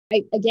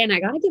I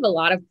got to give a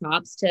lot of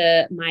props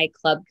to my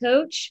club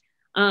coach.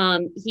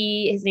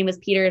 His name was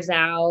Peter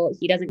Zhao.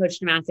 He doesn't coach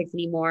gymnastics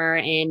anymore.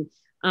 And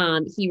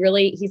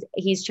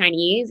he's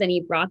Chinese, and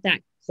he brought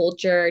that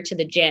culture to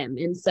the gym.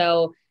 And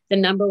so the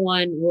number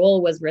one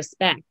rule was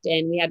respect.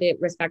 And we had to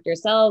respect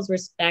ourselves,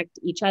 respect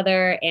each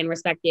other, and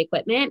respect the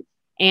equipment.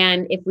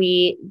 And if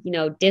we,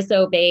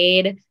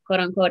 disobeyed, quote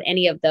unquote,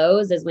 any of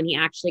those, is when he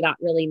actually got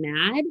really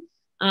mad.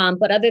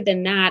 But other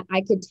than that,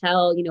 I could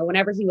tell,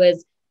 whenever he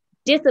was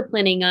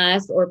disciplining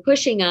us or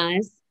pushing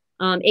us,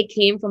 it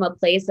came from a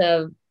place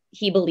of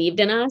he believed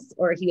in us,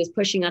 or he was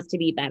pushing us to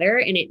be better.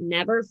 And it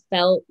never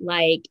felt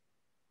like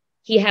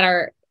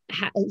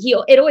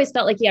it always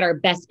felt like he had our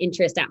best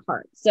interest at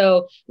heart.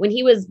 So when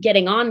he was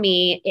getting on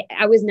me,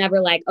 I was never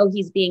like, oh,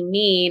 he's being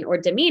mean or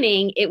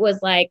demeaning. It was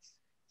like,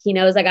 he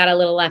knows I got a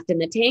little left in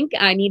the tank.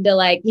 I need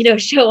to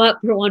show up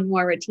for one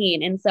more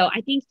routine. And so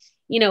I think,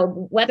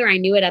 whether I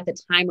knew it at the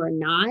time or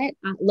not,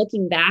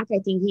 looking back, I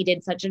think he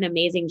did such an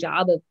amazing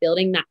job of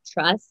building that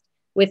trust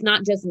with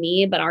not just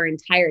me, but our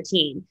entire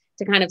team,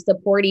 to kind of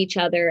support each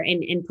other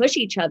and push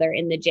each other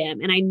in the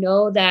gym. And I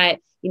know that,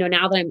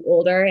 now that I'm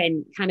older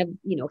and kind of,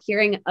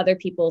 hearing other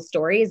people's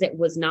stories, it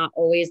was not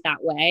always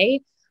that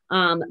way.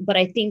 But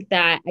I think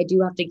that I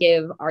do have to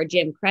give our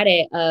gym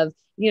credit of,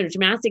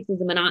 gymnastics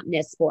is a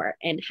monotonous sport.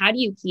 And how do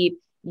you keep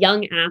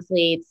young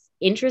athletes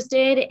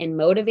interested and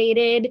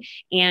motivated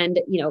and,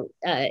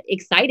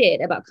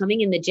 excited about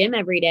coming in the gym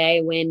every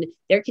day when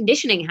they're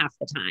conditioning half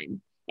the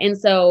time? And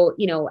so,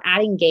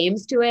 adding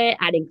games to it,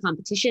 adding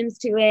competitions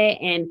to it,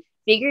 and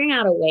figuring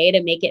out a way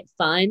to make it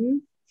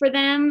fun for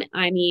them.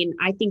 I mean,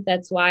 I think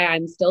that's why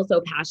I'm still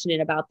so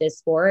passionate about this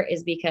sport,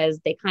 is because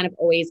they kind of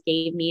always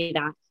gave me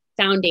that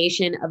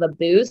foundation of a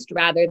boost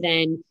rather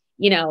than,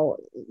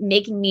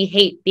 making me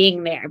hate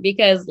being there.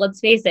 Because let's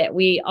face it,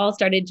 we all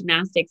started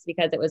gymnastics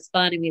because it was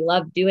fun and we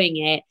loved doing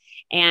it.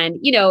 And,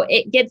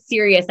 it gets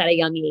serious at a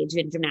young age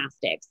in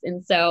gymnastics.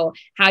 And so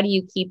how do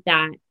you keep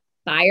that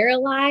fire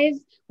alive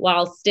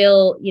while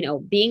still,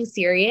 being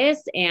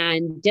serious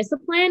and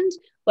disciplined,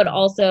 but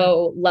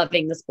also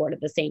loving the sport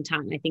at the same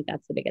time? I think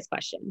that's the biggest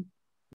question.